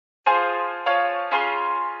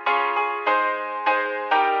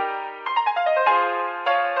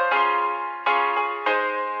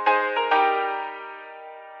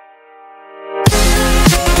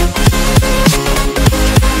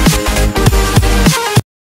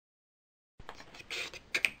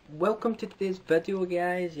welcome to today's video,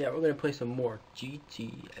 guys. Yeah, we're gonna play some more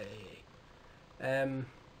GTA.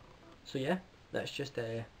 So yeah, let's just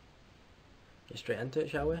get straight into it,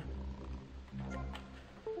 shall we?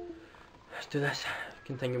 Let's do this.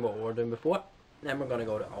 Continue what we were doing before. Then we're gonna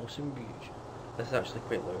go to Awesome Beach. This is actually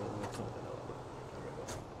quite loud.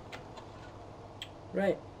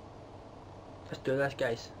 Right. Let's do this,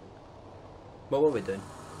 guys. What were we doing?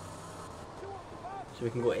 So we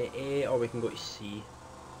can go to A or we can go to C.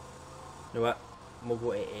 You know what? We'll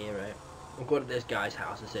go to A, right? We'll go to this guy's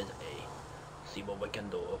house that says A. See what we can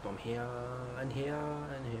do from here and here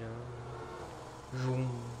and here. Zoom.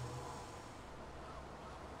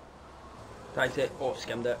 That's it. Oh,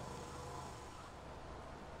 skimmed it.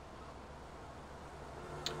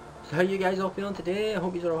 So how you guys all feeling today? I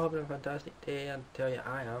hope you are all having a fantastic day, and tell you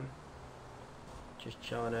I am. Just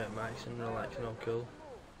chilling out, maxing, relaxing, all cool.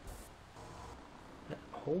 Yeah,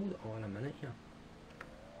 hold on a minute here.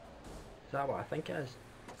 Is that what I think it is?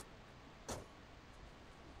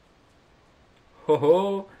 Ho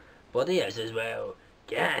ho! Bloody is as well.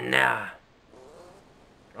 Get in there!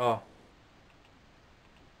 Oh.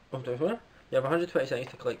 Oh, sorry? You have 120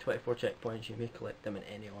 seconds to collect 24 checkpoints. You may collect them in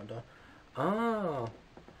any order. Oh.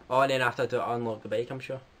 Oh, and then after to unlock the bike, I'm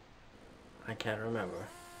sure. I can't remember.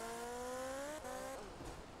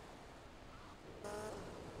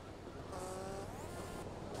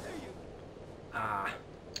 Ah.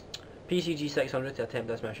 PCG 600 to attempt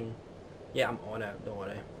this mission. Yeah, I'm on it, don't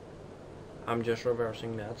worry. I'm just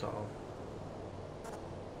reversing, that's all.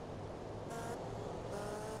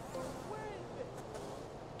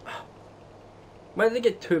 Why did they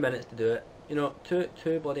get 2 minutes to do it? You know,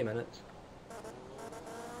 two bloody minutes.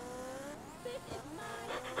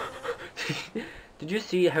 Did you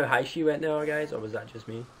see how high she went there, guys, or was that just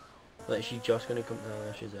me? Like, she's just gonna come. No,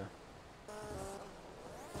 there she's there.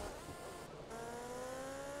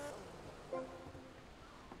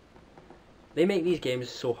 They make these games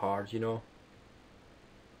so hard, you know.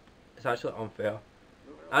 It's actually unfair.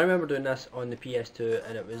 I remember doing this on the PS2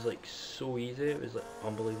 and it was like so easy. It was like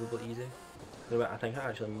unbelievably easy. You know what? I think I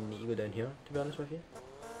actually need to go down here, to be honest with you.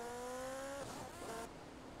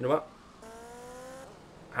 You know what?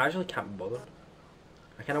 I actually can't be bothered.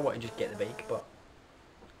 I kind of want to just get the bike, but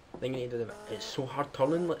I think I need to do the. It's so hard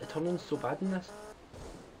turning. Like, the turning's so bad in this.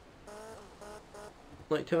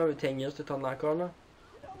 Like 2 out of 10 years to turn that corner.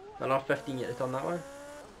 Another 15 years to turn that one.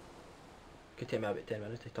 Could take me about 10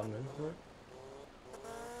 minutes to turn around. Right?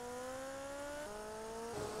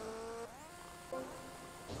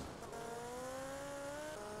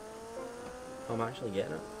 I'm actually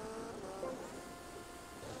getting it.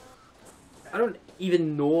 I don't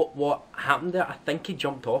even know what happened there. I think he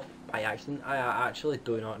jumped off by accident. I actually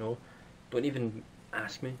do not know. Don't even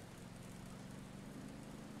ask me.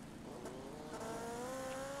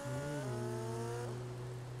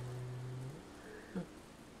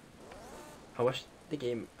 I wish the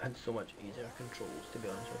game had so much easier controls, to be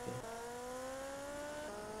honest with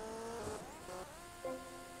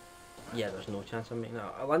you. Yeah, there's no chance I'm making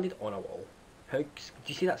that. I landed on a wall. How? Do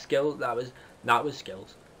you see that skill? That was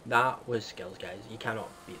skills. That was skills, guys. You cannot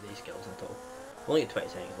beat these skills at all. Only got 20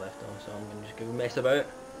 seconds left though, so I'm gonna just go mess about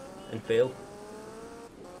and fail.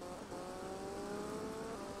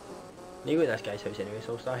 You go to this guy's house anyway,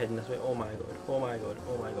 so I'll start heading this way. Oh my god! Oh my god!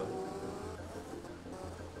 Oh my god!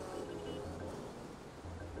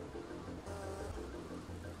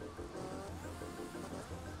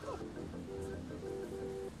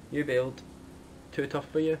 You bailed. Too tough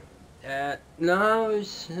for you? No, it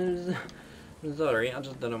was alright, I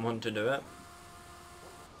just didn't want to do it.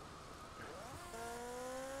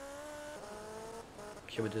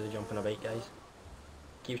 Should we do the jump on a bike, guys?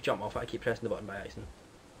 Keeps jumping off it, I keep pressing the button by accident.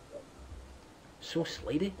 So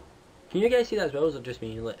slidey. Can you guys see that as well, or is it just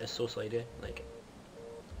me? Like, it's so slidey, like,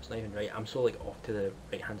 it's not even right. I'm so like off to the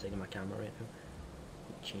right hand side of my camera right now.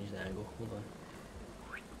 Change the angle, hold on.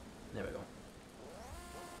 There we go.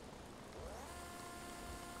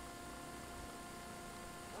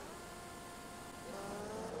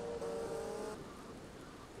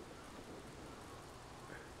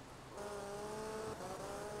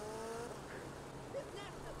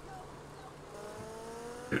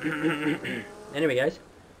 Anyway, guys,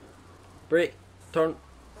 brake, turn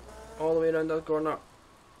all the way around that corner,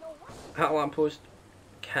 hit a lamppost,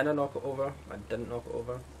 kinda knock it over. I didn't knock it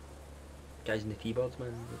over. Guys in the T-birds,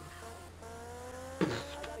 man.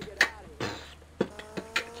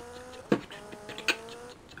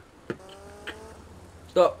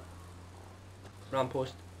 Stop.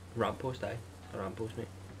 Ramppost, aye, a ramppost, mate.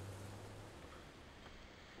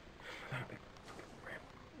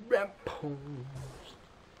 Ramppost.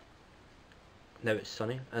 now it's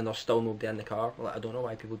sunny and there's still nobody in the car. Like, I don't know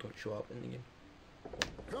why people don't show up in the game.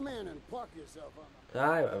 Come in and pluck yourself on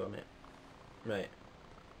Aye, whatever, mate. Right.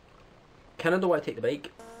 Kinda don't want to take the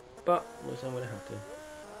bike, but looks like I'm gonna have to.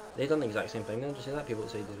 They've done the exact same thing then, just say that, people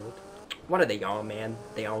outside the road. What are they on, man?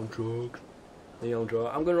 They on drugs. They on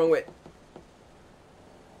drugs. I'm going the wrong way.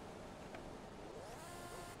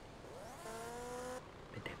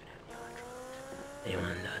 They're definitely on drugs. They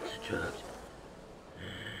want lots of drugs.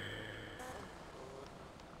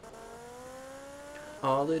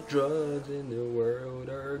 All the drugs in the world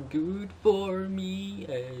are good for me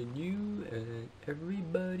and you and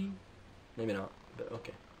everybody. Maybe not, but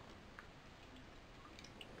okay.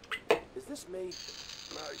 Is this me?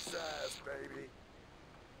 Nice ass, baby.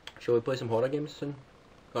 Shall we play some horror games soon?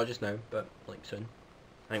 Not just now, but like soon.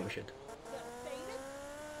 I think we should.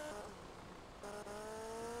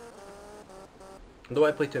 I don't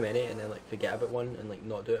want to play too many and then like forget about one and like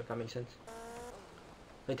not do it, if that makes sense.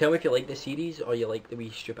 Like, tell me if you like the series or you like the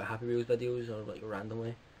wee stupid Happy Wheels videos or like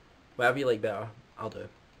randomly. Whatever you like better, I'll do.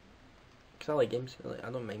 Cause I like games. I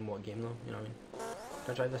don't mind what game though, you know what I mean?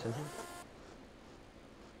 Can I try this in here?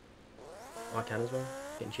 Oh, I can as well.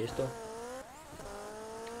 Getting chased though.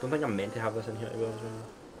 Don't think I'm meant to have this in here to be honest with you.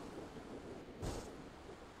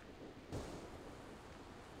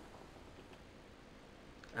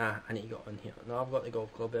 Ah, I need to go in here. No, I've got the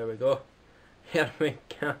golf club. There we go. Here we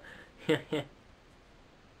go.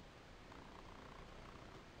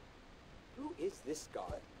 Who is this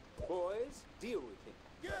guy? Boys, deal with him.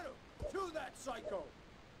 Get him! To that psycho!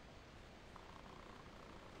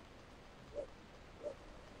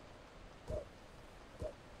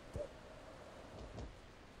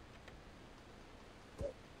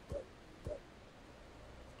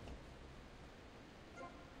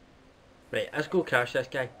 Right, let's go crash this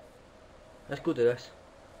guy. Let's go do this.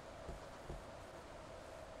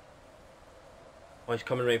 Oh, he's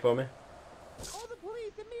coming right for me. Call the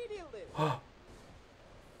police immediately! Oh,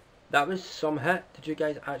 that was some hit. Did you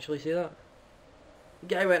guys actually see that?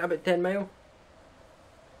 The guy went about 10 mile.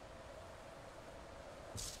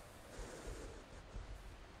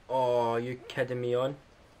 Oh, you kidding me on?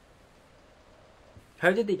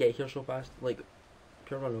 How did they get here so fast? Like,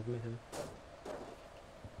 pure run over me too.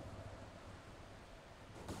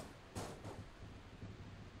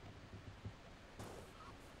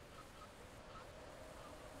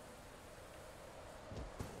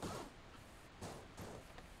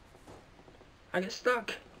 I get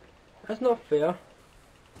stuck. That's not fair.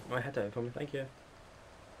 Oh, I had to for me, thank you.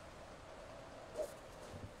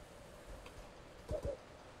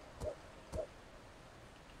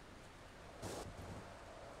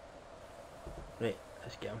 Right,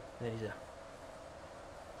 let's get him. There he's there.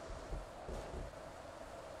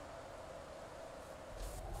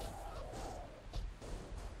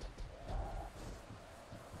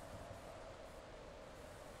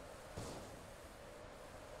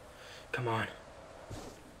 Come on.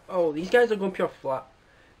 Oh, these guys are going pure flat.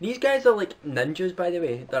 These guys are like ninjas, by the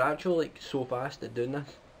way. They're actually like so fast at doing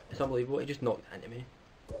this. It's unbelievable. He just knocked into me.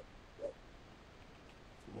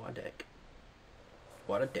 What a dick.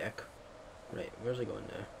 What a dick. Right, where's he going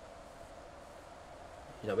now?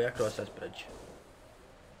 He's away across this bridge.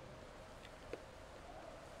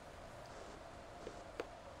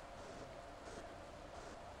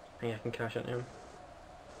 I think I can crash into him.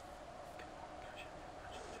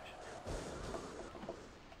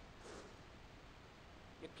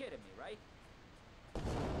 You're kidding me, right?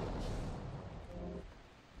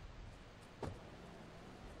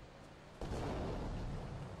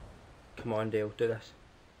 Come on, Dale, do this.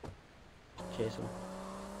 Chase him.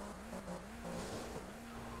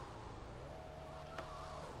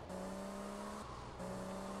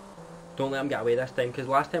 Don't let him get away this time, because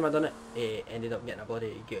last time I done it, he ended up getting a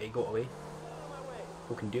bloody, he got away.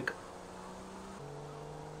 Fucking Duke.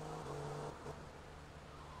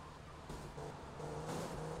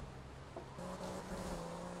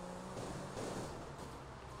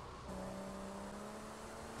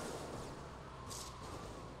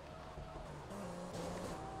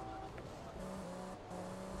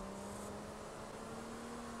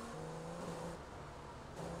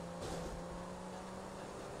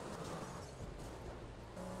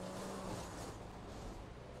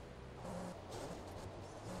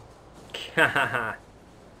 Hahaha.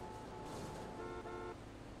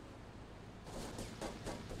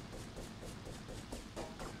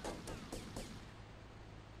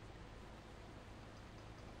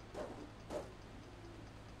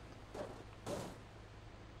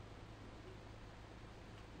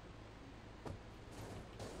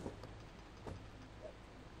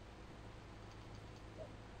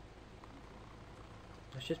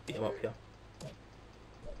 Let's just beat him up here.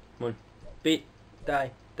 Come on. Beat.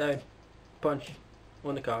 Die. Down. Punch.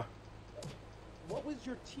 On the car. What was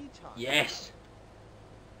your tea time? Yes!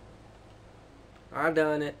 I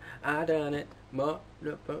done it. I done it. I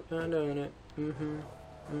done it.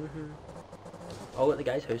 Oh look, the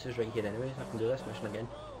guy's house is right here anyway, so I can do this mission again.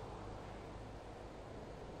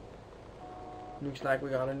 Looks like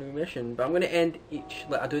we got a new mission, but I'm going to end each,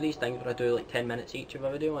 like I do these things where I do like 10 minutes each of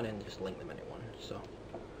a video and then just link them into one, so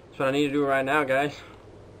that's what I need to do right now, guys.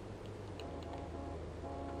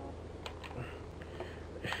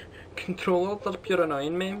 Controllers are pure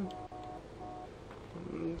annoying, man.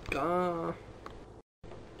 God.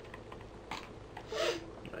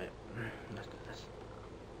 Right, let's do this.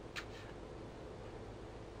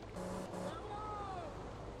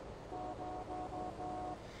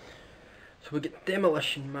 So we get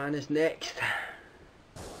Demolition Man is next.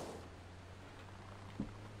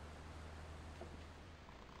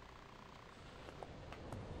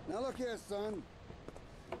 Now look here, son.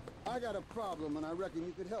 I got a problem and I reckon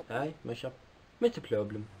you could help me. Aye, Bishop. What's the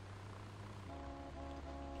problem?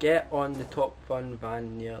 Get on the top fun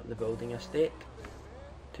van near the building estate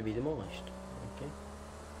to be demolished. Okay.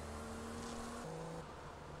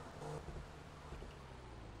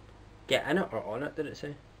 Get in it or on it, did it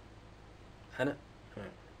say? In it?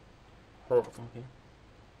 Right. Okay.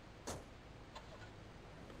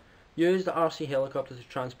 Use the RC helicopter to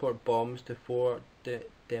transport bombs to 4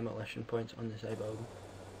 demolition points on the side building.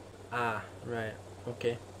 Ah, right.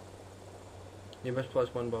 Okay. You must place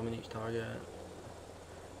 1 bomb in each target.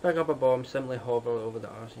 Pick up a bomb, simply hover over the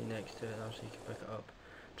RC next to it, the RC can pick it up.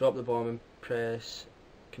 Drop the bomb and press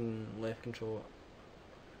left control.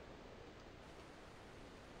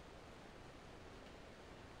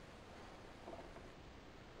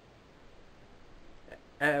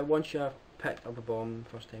 Once you have picked up a bomb,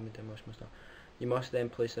 first time with demolition stuff, you must then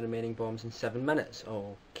place the remaining bombs in 7 minutes.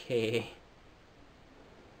 Okay.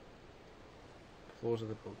 Floors of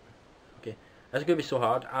the building. Okay. That's going to be so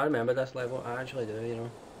hard. I remember this level. I actually do, you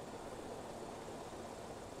know.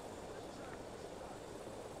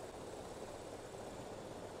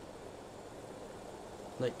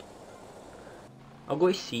 Like, I'll go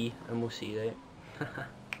to C and we'll see, right?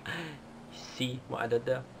 See what I did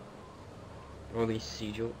there? All these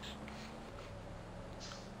C jokes.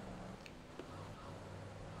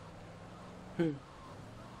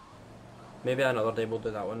 Maybe another day we'll do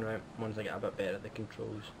that one, right? Once I get a bit better at the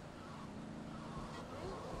controls.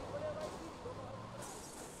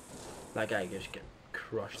 That guy just get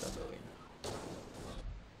crushed a billion.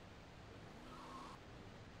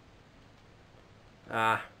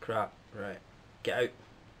 Ah, crap. Right. Get out.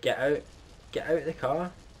 Get out. Get out of the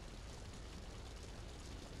car.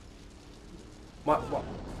 What?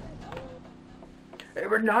 It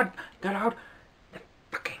would not get out the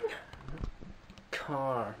fucking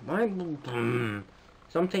car.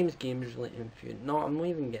 Sometimes games let you. No, I'm not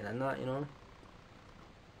even getting in that, you know.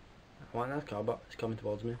 I want that car, but it's coming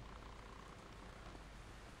towards me.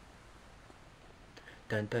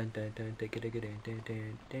 Dun dun dun dun dun dun dun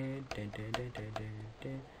dun dun dun dun dun dun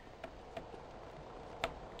dun.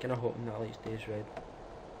 Kinda hoping that light stays red.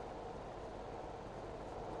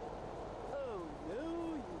 Oh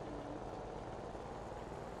no,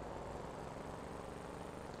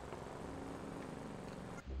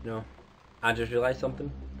 you. No. I just realised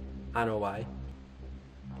something. I know why.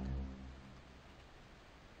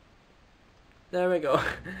 There we go.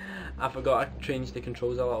 I forgot I changed the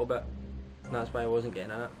controls a little bit. That's why I wasn't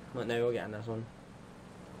getting in it. But now we're getting this one.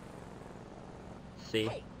 See?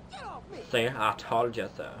 Hey, get off me! See? I told you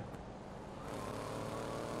so.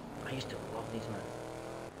 I used to love these men.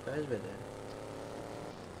 What is with it?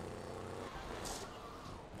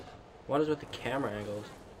 What is with the camera angles?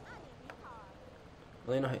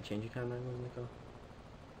 Well, you know how to change your camera angles in the car.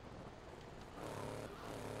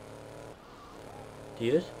 Do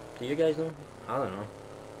you? Do you guys know? I don't know.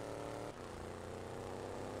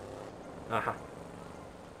 Aha.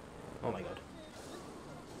 Oh my god.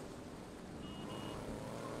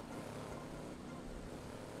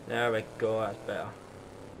 There we go, that's better.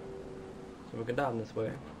 So we can down this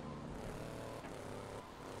way.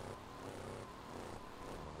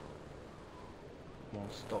 We'll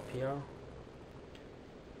stop here.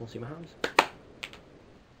 We'll see my hands.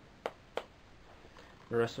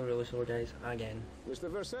 The rest are really slow, guys, again. Mr.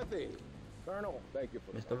 Versetti. Colonel, thank you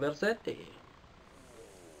for Mr. Versetti.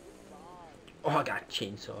 Oh, I got a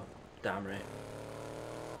chainsaw. Damn right.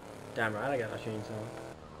 Damn right, I got a chainsaw.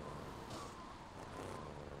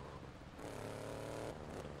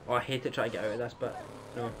 Oh, I hate to try to get out of this, but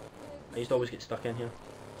no. I used to always get stuck in here.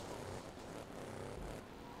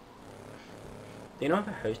 Do you know I have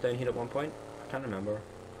a house down here at one point? I can't remember.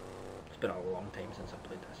 been a long time since I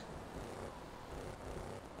played this.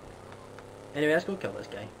 Anyway, let's go kill this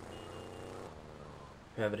guy.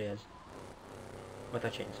 Whoever he is. With a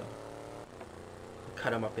chainsaw.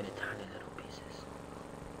 Cut him up into tiny little pieces.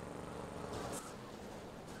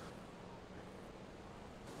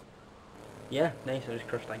 Yeah, nice. I just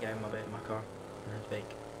crushed that guy in my car. And his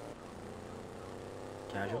bike.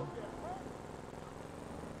 Casual.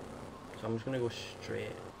 So I'm just gonna go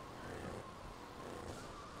straight.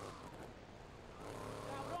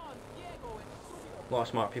 A lot of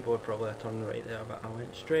smart people would probably have turned right there, but I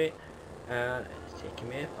went straight, and it's taking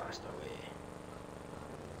me a faster way.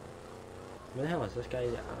 Where the hell is this guy?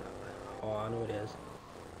 Oh, I know what he is.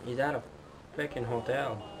 He's at a freaking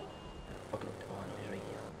hotel. Fucking hotel. Oh, no, he's right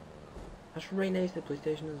here. That's right next to the police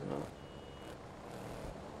station, is it not?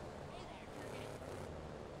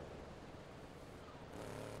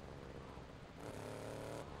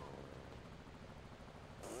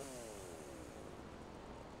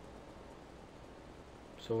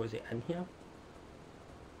 So is it in here?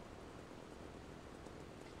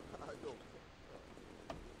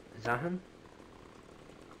 Is that him?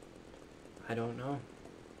 I don't know.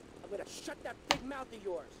 I'm gonna shut that big mouth of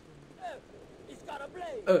yours. He's got a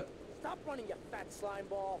blade. Stop running, you fat slime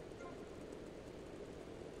ball.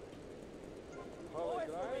 Away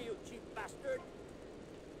from me, you cheap bastard.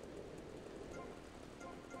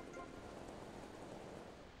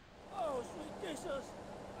 Oh, sweet Jesus.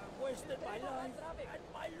 I've wasted my life and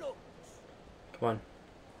my looks. Come on.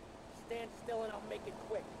 Stand still and I'll make it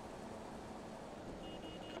quick.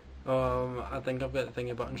 I think I've got the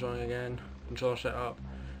thingy buttons wrong again. Control set up,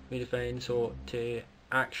 redefine. So to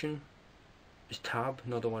action is tab.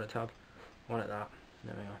 No, don't want it tab. I want it that.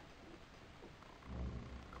 There we go.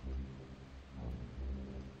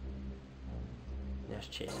 Let's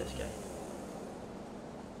chase this guy.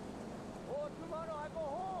 Oh, tomorrow I go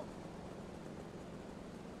home.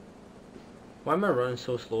 Why am I running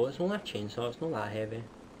so slow? It's only a chainsaw. It's not that heavy.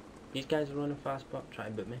 These guys are running fast, but try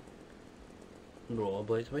to boot me.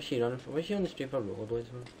 Rollerblades. What's she running for? What's she on the street for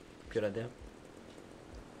rollerblades, man? Good idea.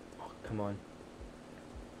 Oh, come on.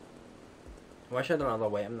 I wish I had another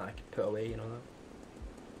weapon that I could put away, you know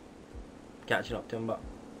that? Catching up to him, but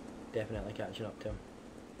definitely catching up to him.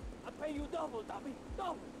 I'll pay you double, Dobby.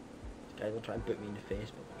 Double. These guys will try and boot me in the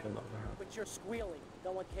face, but I'm not gonna happen. But you're squealing.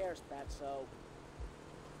 No one cares, fatso.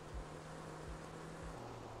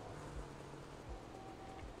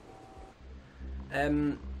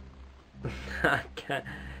 I can't.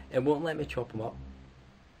 It won't let me chop him up.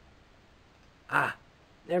 Ah,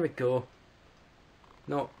 there we go.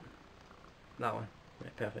 No, that one.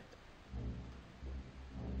 Right, perfect.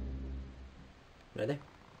 Ready?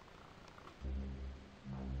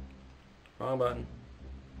 Wrong button.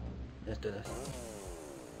 Let's do this.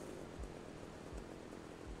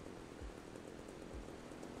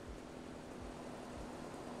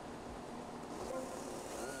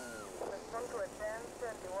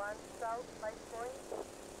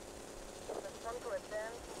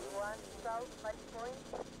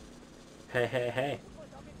 Hey, hey, hey.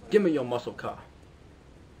 Give me your muscle car.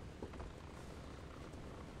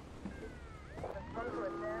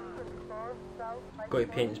 Got your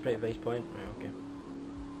paint and spray at base point? Right, okay.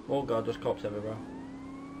 Oh god, there's cops everywhere.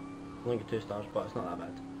 Only got 2 stars, but it's not that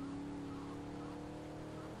bad.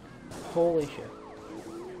 Holy shit.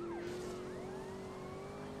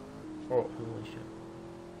 Oh, holy shit.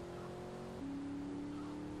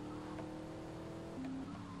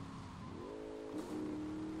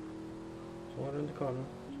 Someone in the corner.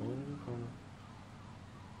 Someone in the corner.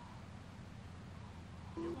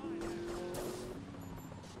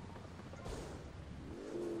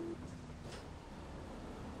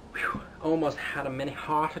 Whew. Almost had a mini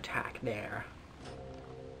heart attack there.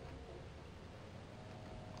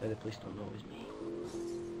 Now the police don't know it was me.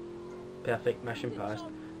 Perfect, mission passed.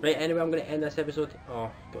 Right, anyway, I'm going to end this episode.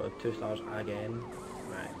 Oh god, 2 stars again.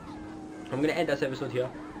 Right. I'm going to end this episode here.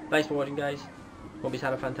 Thanks for watching, guys. Hope you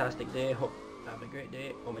had a fantastic day. Hope you have a great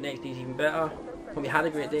day. Hope the next day's even better. Hope you had a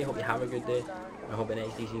great day. Hope you have a good day. I hope the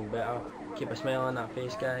next day's even better. Keep a smile on that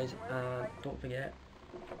face, guys. And don't forget.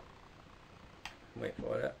 Wait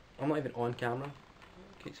for it. I'm not even on camera.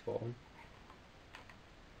 It keeps falling.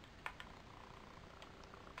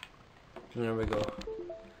 There we go.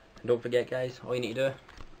 And don't forget, guys, all you need to do,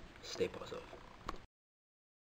 stay positive.